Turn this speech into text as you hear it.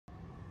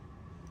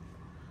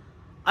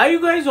Are you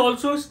guys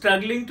also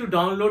struggling to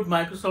download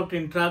Microsoft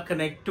Entra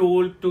Connect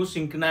tool to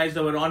synchronize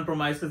our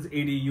on-premises AD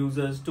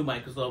users to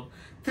Microsoft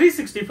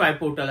 365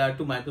 portal or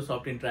to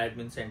Microsoft Entra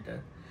Admin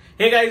Center?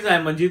 Hey guys,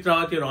 I'm Manjeet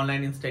Rawat, your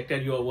online instructor.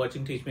 You are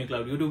watching Teach Me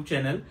Cloud YouTube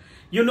channel.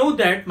 You know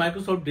that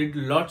Microsoft did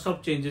lots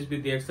of changes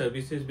with their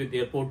services, with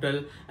their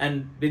portal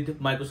and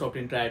with Microsoft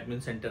Entra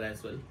Admin Center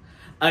as well.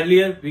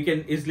 Earlier, we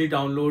can easily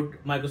download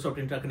Microsoft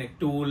Entra Connect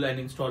tool and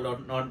install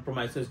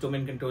on-premises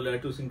domain controller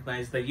to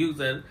synchronize the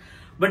user.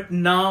 But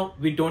now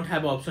we don't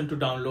have option to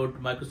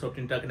download Microsoft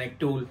Entra Connect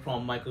tool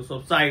from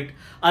Microsoft site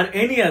or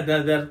any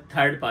other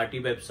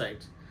third-party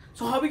websites.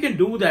 So how we can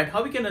do that,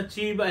 how we can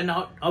achieve and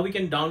how we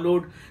can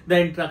download the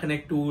Entra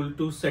Connect tool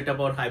to set up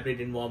our hybrid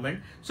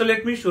environment. So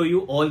let me show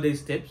you all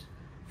these steps.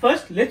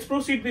 First, let's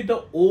proceed with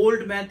the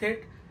old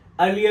method.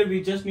 Earlier,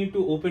 we just need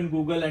to open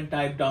Google and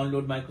type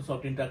download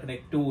Microsoft Entra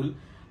Connect tool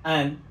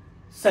and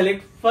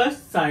select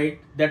first site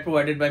that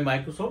provided by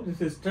Microsoft.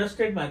 This is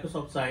trusted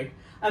Microsoft site.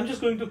 I'm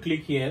just going to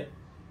click here.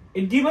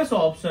 It gives us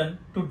option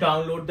to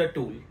download the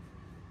tool.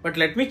 But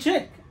let me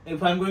check.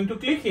 If I'm going to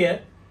click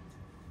here,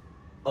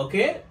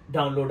 okay,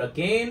 download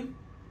again.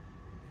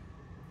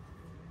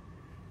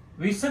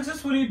 We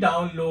successfully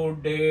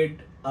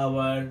downloaded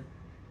our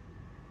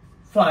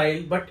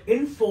file, but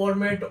in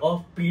format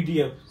of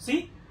PDF.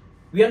 See,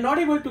 we are not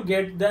able to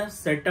get the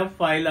setup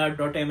file or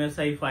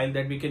 .msi file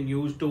that we can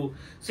use to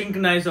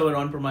synchronize our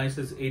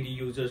on-premises AD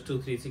users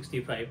to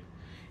 365.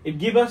 It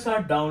gives us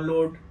a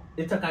download.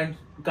 It's a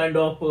kind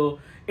of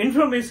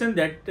information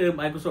that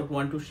Microsoft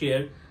want to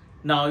share.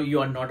 Now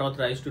you are not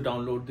authorized to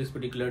download this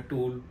particular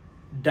tool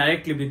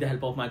directly with the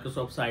help of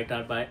Microsoft site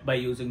or by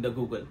using the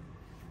Google.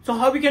 So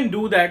how we can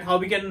do that? How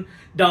we can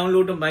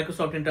download a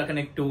Microsoft Entra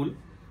Connect tool?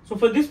 So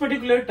for this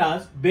particular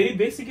task, very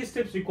basic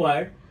steps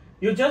required.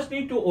 You just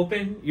need to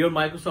open your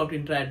Microsoft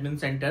Entra Admin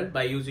Center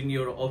by using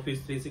your Office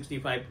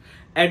 365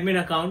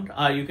 admin account,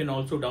 or you can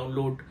also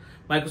download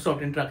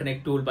Microsoft Entra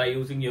Connect tool by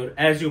using your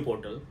Azure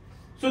portal.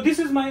 So this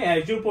is my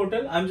Azure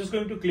portal. I'm just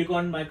going to click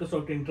on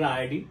Microsoft Entra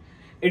ID.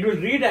 It will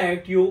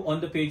redirect you on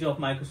the page of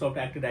Microsoft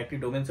Active Directory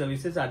Domain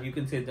Services, or you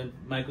can say the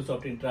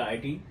Microsoft Entra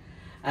ID.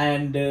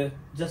 And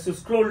just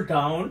scroll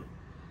down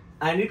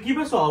and it gives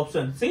us an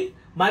option. See,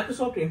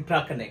 Microsoft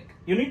Entra Connect.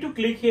 You need to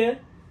click here.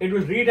 It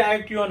will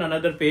redirect you on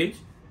another page.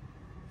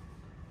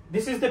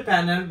 This is the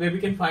panel where we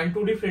can find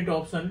two different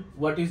options.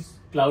 What is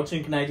cloud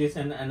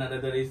synchronization and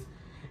another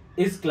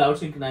is cloud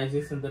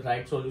synchronization the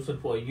right solution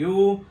for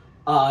you?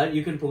 Or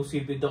you can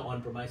proceed with the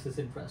on-premises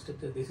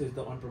infrastructure. This is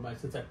the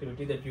on-premises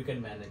activity that you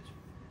can manage.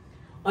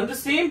 On the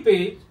same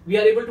page, we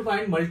are able to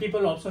find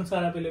multiple options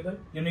are available.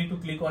 You need to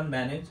click on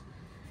manage.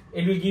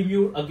 It will give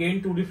you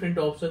again two different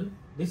options.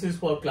 This is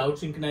for cloud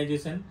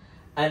synchronization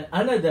and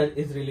another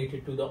is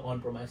related to the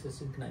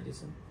on-premises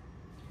synchronization.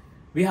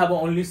 We have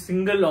only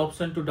single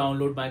option to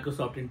download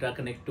Microsoft Entra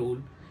Connect tool.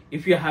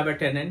 If you have a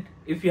tenant,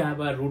 if you have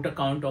a root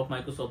account of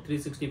Microsoft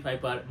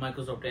 365 or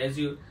Microsoft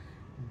Azure,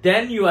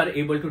 then you are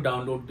able to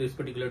download this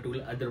particular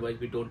tool. Otherwise,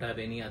 we don't have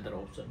any other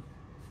option.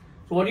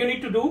 So what you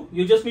need to do,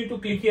 you just need to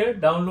click here,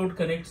 download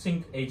Connect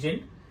Sync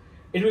Agent.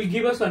 It will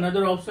give us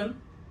another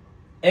option,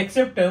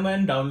 accept term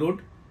and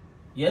download.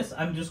 Yes,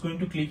 I'm just going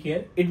to click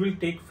here. It will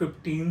take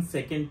 15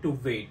 seconds to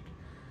wait.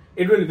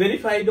 It will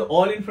verify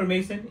all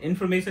information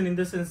in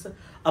the sense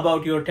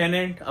about your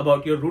tenant,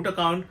 about your root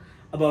account,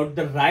 about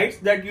the rights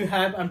that you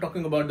have. I'm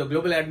talking about the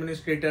global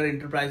administrator,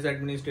 enterprise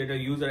administrator,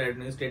 user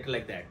administrator,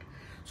 like that.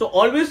 So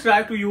always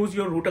try to use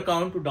your root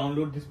account to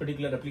download this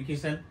particular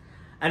application.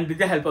 And with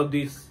the help of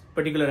this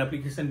particular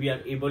application, we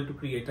are able to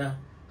create a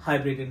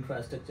hybrid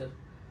infrastructure.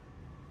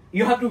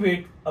 You have to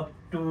wait up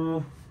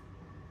to,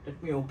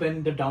 let me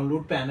open the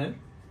download panel.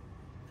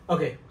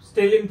 Okay,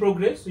 still in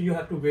progress. So you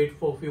have to wait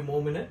for a few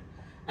more minutes.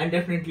 And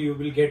definitely you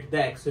will get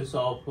the access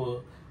of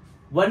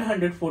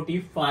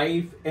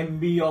 145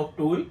 MB of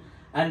tool.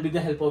 And with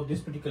the help of this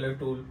particular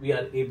tool, we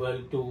are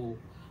able to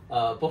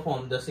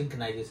perform the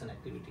synchronization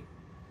activity.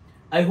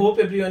 I hope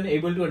everyone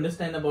able to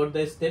understand about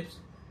the steps.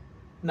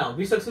 Now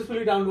we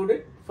successfully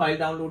downloaded, file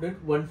downloaded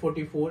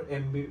 144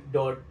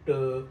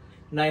 MB.90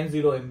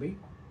 MB.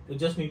 You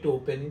just need to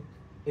open it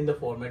in the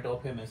format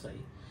of MSI.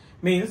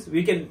 Means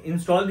we can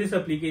install this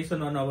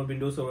application on our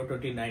Windows Server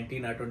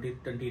 2019 or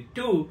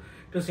 2022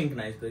 to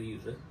synchronize the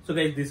user. So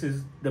guys, this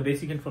is the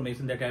basic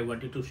information that I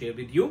wanted to share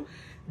with you.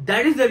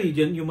 That is the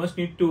reason you must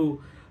need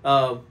to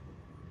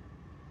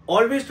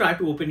always try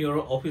to open your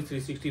Office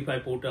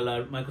 365 portal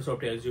or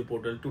Microsoft Azure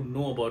portal to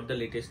know about the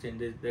latest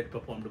changes that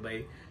performed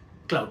by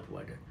cloud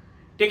provider.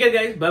 Take care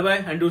guys, bye bye,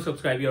 and do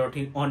subscribe here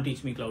on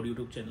Teach Me Cloud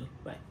YouTube channel.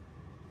 Bye.